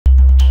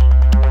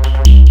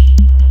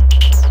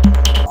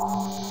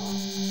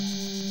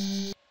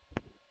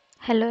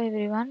Hello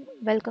everyone,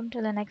 welcome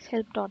to the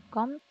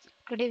nexthelp.com.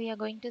 Today we are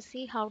going to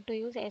see how to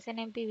use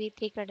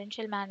SNMPv3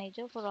 credential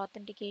manager for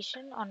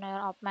authentication on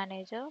your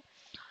OpManager.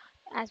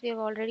 As we have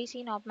already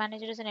seen,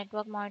 OpManager is a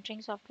network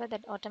monitoring software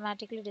that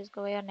automatically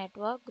discover your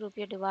network, group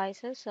your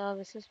devices,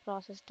 services,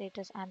 process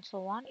status and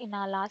so on. In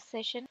our last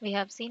session, we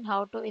have seen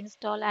how to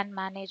install and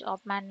manage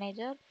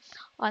OpManager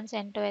on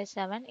CentOS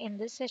 7. In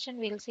this session,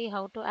 we'll see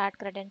how to add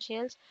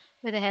credentials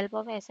with the help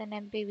of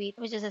SNMPv3,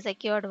 which is a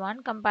secured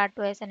one compared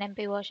to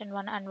SNMP version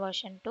 1 and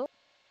version 2.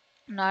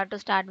 Now to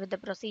start with the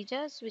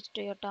procedure, switch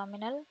to your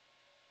terminal.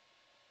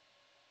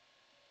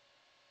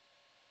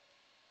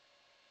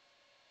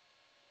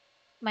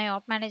 My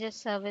OpManager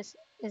service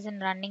is in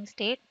running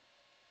state.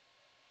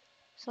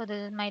 So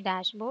this is my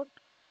dashboard.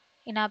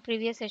 In our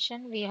previous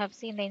session, we have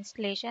seen the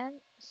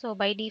installation. So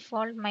by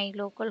default, my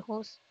local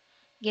host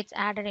gets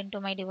added into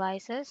my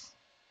devices.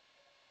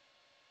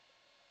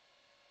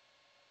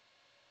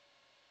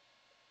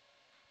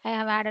 I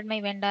have added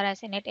my vendor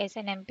as in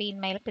SNMP in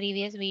my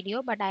previous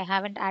video, but I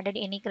haven't added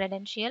any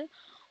credential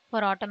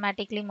for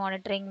automatically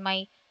monitoring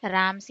my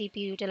RAM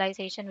CPU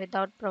utilization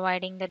without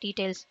providing the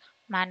details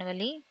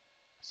manually.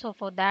 So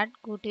for that,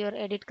 go to your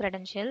edit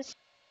credentials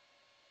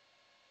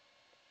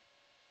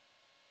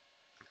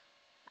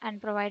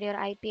and provide your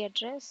IP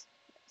address.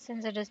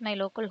 Since it is my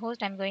local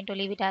host, I'm going to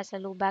leave it as a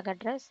loopback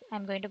address.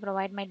 I'm going to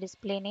provide my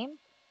display name.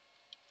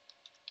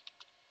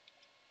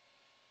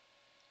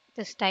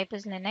 This type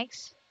is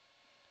Linux.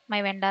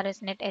 My vendor is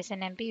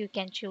NetSNMP. You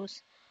can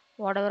choose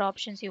whatever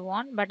options you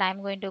want, but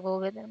I'm going to go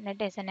with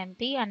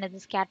NetSNMP, and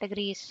this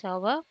category is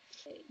server.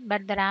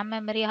 But the RAM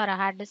memory or a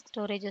hard disk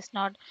storage is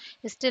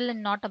still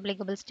in not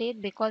applicable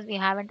state because we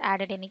haven't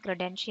added any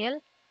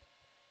credential.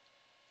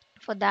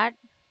 For that,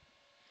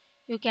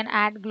 you can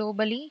add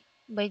globally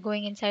by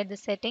going inside the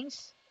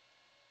settings.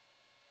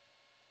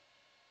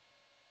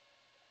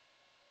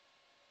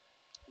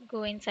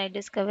 Go inside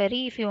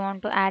discovery. If you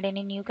want to add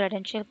any new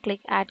credential,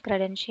 click add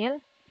credential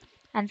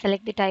and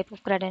select the type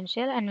of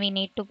credential, and we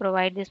need to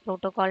provide this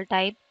protocol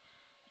type,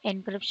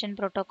 encryption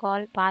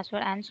protocol,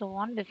 password and so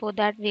on. Before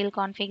that, we'll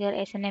configure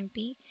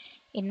SNMP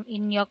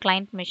in your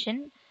client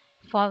machine.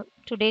 For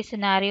today's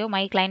scenario,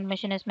 my client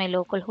machine is my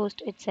local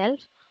host itself.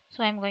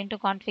 So I'm going to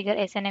configure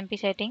SNMP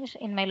settings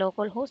in my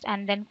local host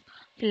and then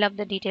fill up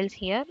the details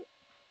here.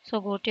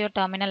 So go to your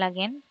terminal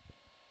again.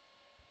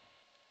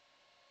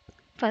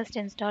 First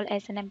install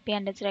SNMP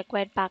and its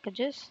required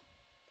packages.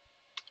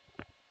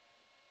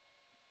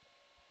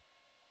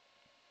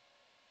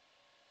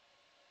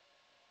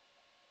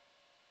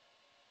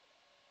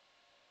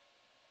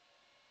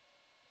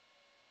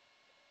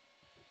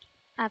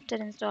 After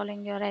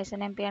installing your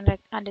SNMP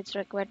and its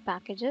required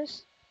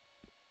packages,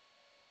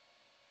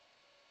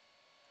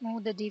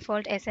 move the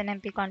default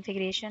SNMP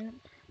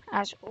configuration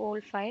as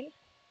old file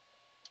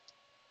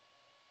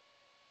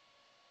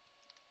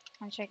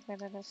and check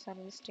whether the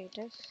service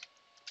status.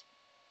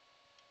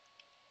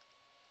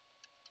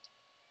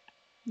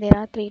 There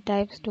are three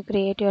types to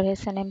create your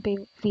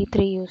SNMP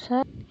v3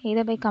 user,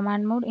 either by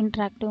command mode,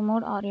 interactive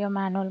mode or your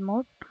manual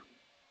mode.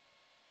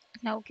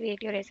 Now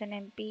create your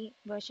SNMP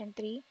version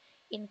 3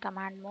 in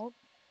command mode.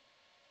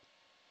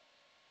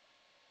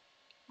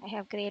 I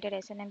have created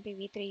SNMP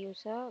v3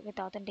 user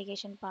with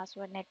authentication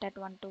password net at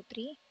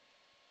 123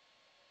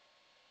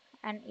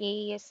 and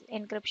AES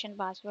encryption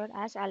password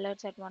as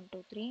alerts at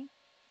 123.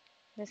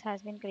 This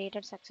has been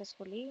created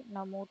successfully.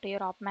 Now move to your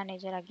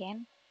OpManager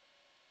again.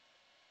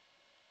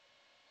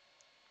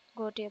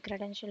 Go to your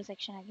credential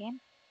section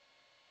again.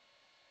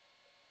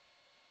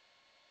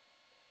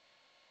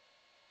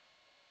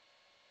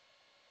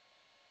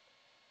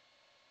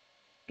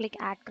 Click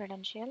add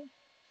credential.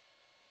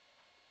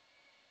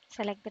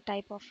 Select the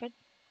type of it.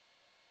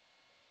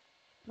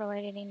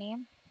 Provide any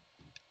name.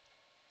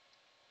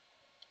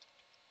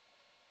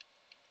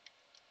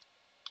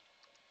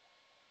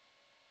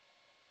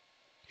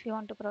 If you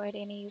want to provide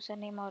any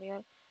username or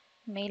your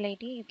mail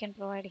ID, you can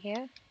provide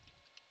here.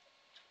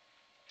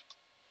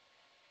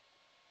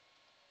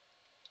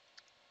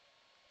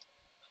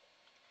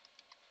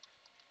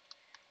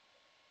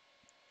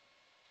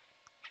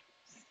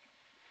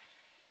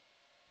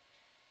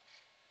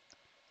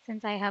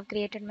 Since I have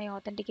created my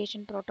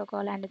authentication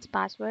protocol and its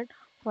password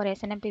for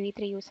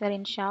SNMPv3 user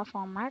in SHA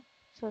format,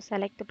 so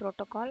select the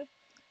protocol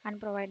and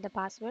provide the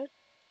password.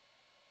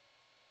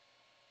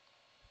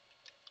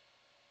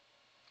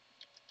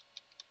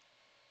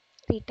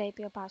 Retype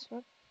your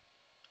password.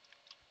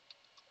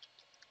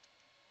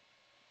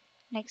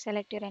 Next,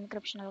 select your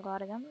encryption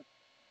algorithm,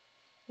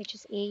 which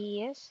is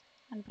AES,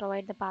 and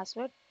provide the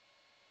password.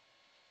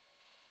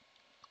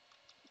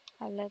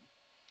 Alert.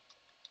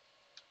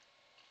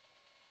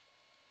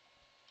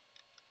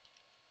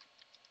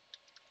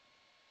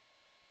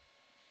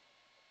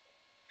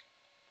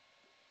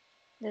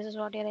 This is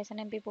what your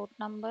SNMP port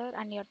number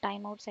and your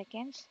timeout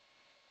seconds.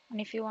 And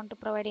if you want to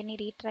provide any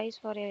retries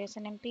for your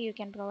SNMP, you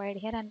can provide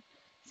here and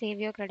save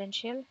your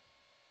credential.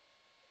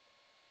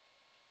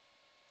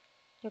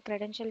 Your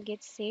credential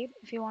gets saved.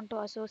 If you want to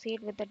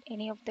associate with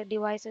any of the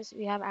devices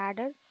we have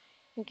added,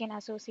 You can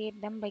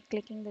associate them by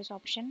clicking this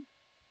option.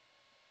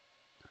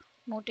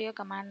 Move to your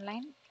command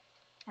line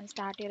and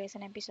start your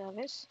SNMP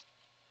service.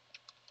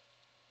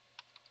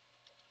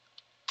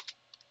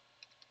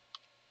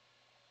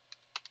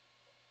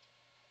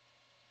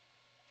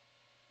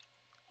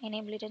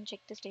 Enable it and check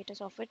the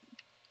status of it.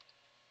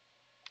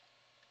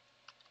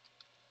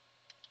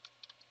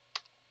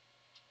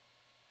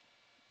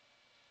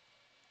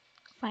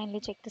 Finally,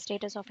 check the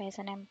status of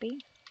SNMP.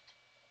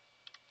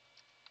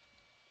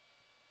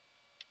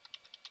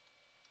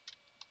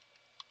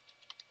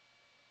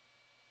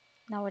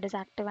 Now it is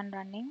active and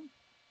running.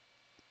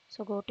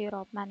 So go to your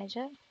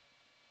OpManager.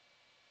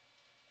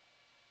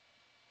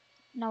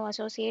 Now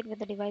associate with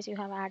the device you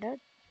have added.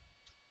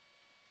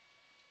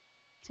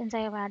 Since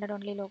I have added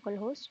only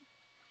localhost,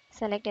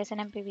 select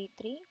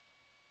SNMPv3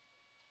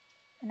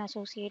 and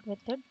associate with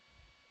it.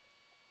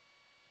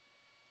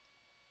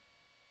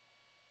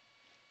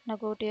 Now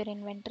go to your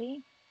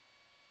inventory,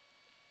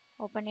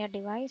 open your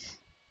device,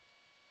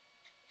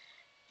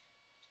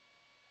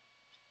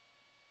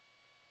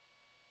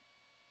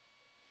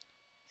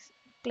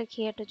 click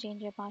here to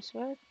change your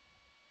password,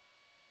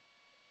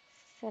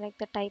 select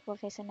the type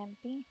of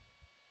SNMP,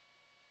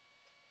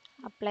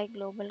 apply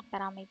global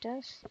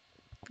parameters.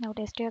 Now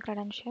test your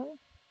credential.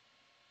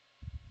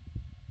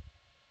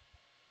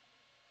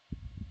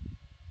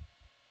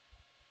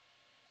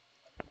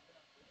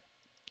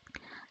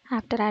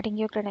 After adding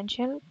your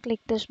credential, click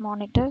this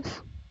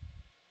monitors.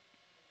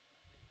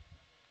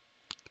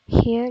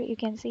 Here you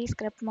can see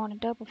script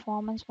monitor,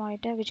 performance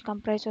monitor, which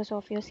comprises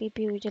of your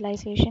CPU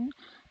utilization,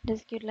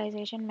 disk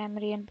utilization,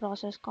 memory and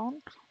process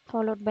count,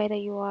 followed by the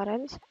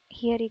URLs.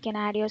 Here you can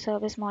add your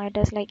service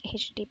monitors like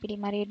HTTP,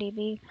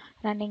 MariaDB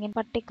running in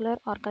particular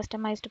or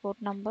customized port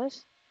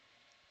numbers.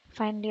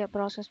 Finally, your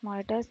process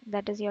monitors,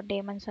 that is your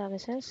daemon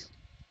services.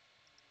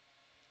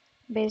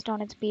 Based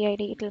on its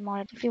PID, it will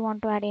monitor. If you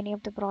want to add any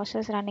of the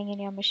process running in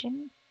your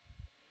machine,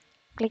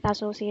 click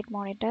associate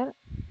monitor.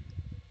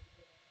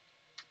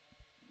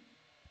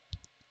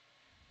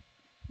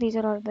 These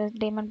are all the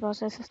daemon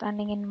processes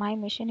running in my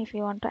machine. If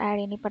you want to add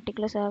any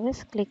particular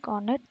service, click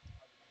on it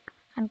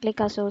and click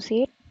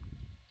associate.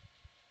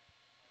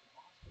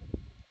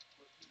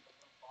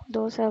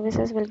 Those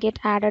services will get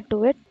added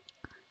to it.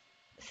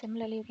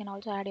 Similarly, you can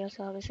also add your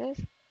services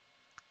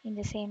in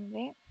the same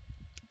way.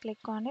 Click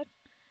on it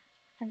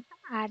and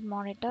add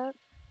monitor.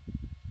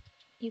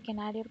 You can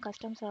add your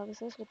custom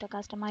services with a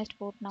customized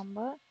port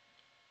number.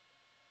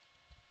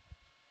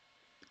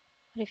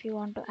 If you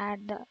want to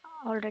add the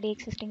already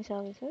existing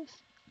services,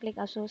 click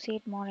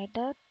associate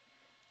monitor,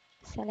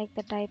 select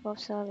the type of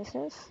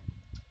services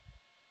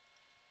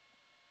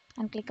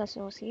and click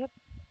associate.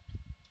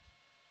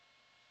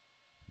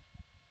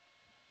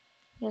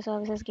 Your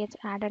services gets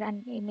added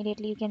and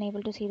immediately you can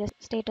able to see the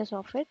status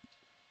of it.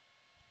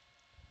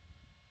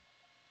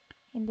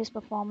 In this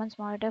performance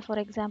monitor, for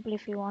example,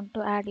 if you want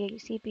to add a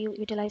CPU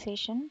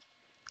utilization,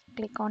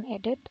 click on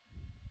edit.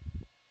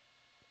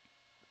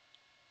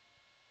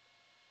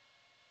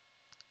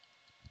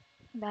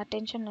 The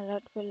attention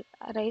alert will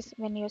arise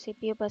when your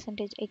CPU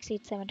percentage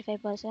exceeds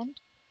 75%,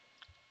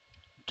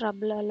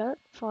 trouble alert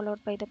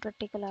followed by the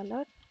critical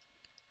alert,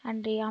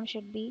 and RAM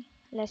should be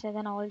lesser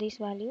than all these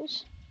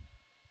values.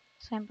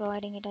 So I'm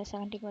providing it as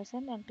 70%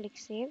 and click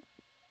save.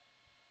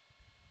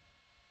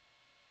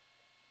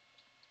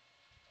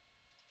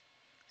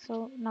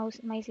 So now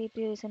my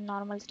CPU is in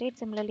normal state.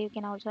 Similarly, you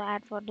can also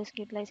add for disk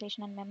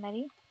utilization and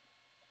memory.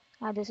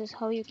 This is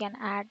how you can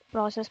add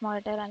process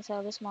monitor and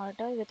service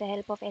monitor with the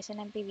help of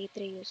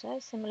SNMPv3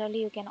 users.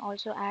 Similarly, you can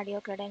also add your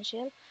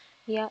credential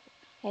via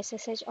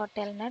SSH or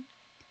Telnet,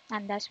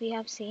 and thus we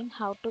have seen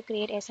how to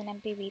create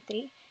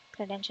SNMPv3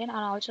 credential and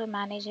also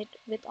manage it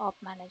with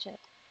OpManager.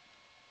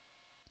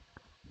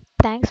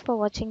 Thanks for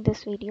watching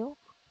this video.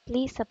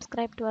 Please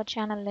subscribe to our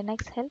channel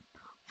Linux Help.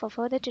 For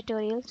further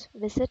tutorials,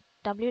 visit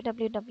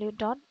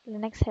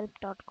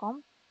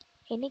www.linuxhelp.com.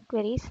 Any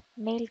queries,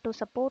 mail to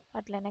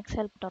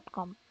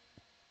support@linuxhelp.com.